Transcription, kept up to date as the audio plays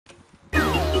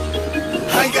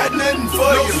I ain't got nothing for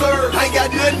you, sir. I ain't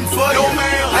got nothing for you,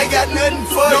 ma'am. I ain't got nothing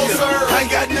for you, sir. I ain't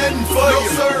got nothing for you,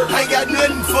 sir. I ain't got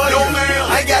nothing for you, ma'am.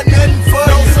 I ain't got nothing for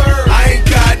you, sir. I ain't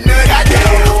got nothing.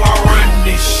 Goddamn, I run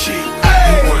this shit.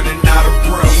 You running out of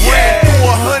breath. Yeah,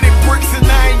 400 bricks and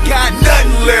I ain't got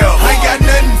nothing left. I ain't got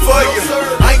nothing for you, sir.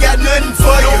 I ain't got nothing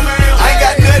for you, ma'am. I ain't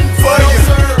got nothing for you,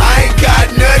 sir. I ain't got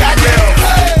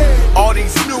nothing. All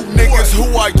these new niggas, who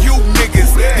are you niggas?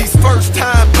 These first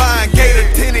time buying gator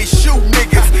tennis shoe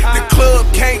niggas. The club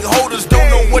can't hold us, don't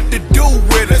know what to do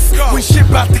with us. When shit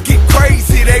about to get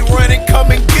crazy, they run and come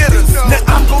and get us. Now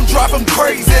I'm gon' drive them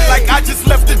crazy, like I just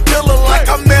left the dealer, like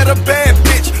I met a bad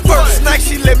bitch. First night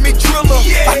she let me drill her.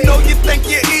 I know you think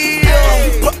you're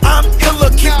ill, but I'm iller.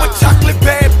 Keep a chocolate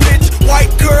bad bitch,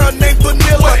 white girl named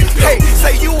Vanilla. Hey,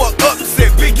 say you are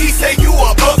upset, Biggie say you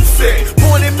are upset.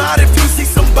 Point him out if you see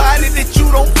somebody that you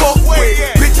don't fuck with.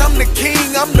 Bitch, I'm the king,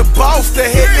 I'm the boss, the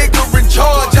head nigga in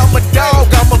charge. I'm a dog,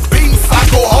 I'm a beast, I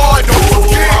go hard, don't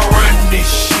forget. I run this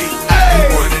shit, you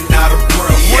running out of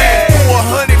breath. Yeah,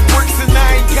 400 bricks and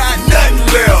I ain't got nothing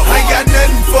left. I ain't got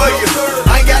nothing for you,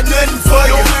 I ain't got nothing for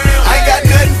you. I ain't got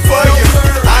nothing for you,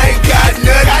 I ain't got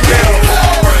nothing.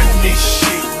 I run this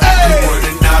shit, you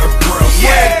running out of breath.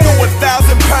 Yeah, through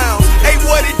 1,000 pounds, hey,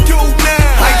 what it do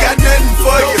now? I ain't got nothing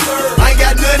for you, I ain't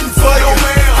got nothing for you.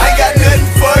 I ain't got nothing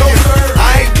for you,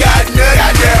 I ain't got nothing.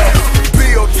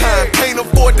 Bill time, can't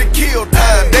afford to kill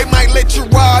time. They might let you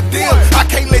rob them, I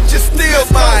can't let you steal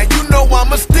mine. You know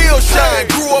I'ma still shine.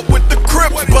 Grew up with the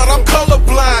Crips, but I'm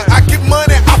colorblind. I get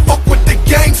money, I fuck with the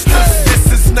gangsters.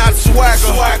 This is not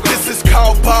swagger, this is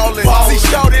called ballin'. See,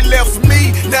 shorty left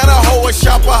me, now the hoe a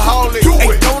shopaholic.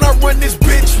 Hey, don't I run this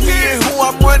bitch? Me and who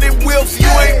I'm running with, you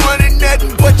ain't running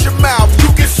nothing but your mouth.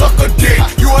 You can suck a dick.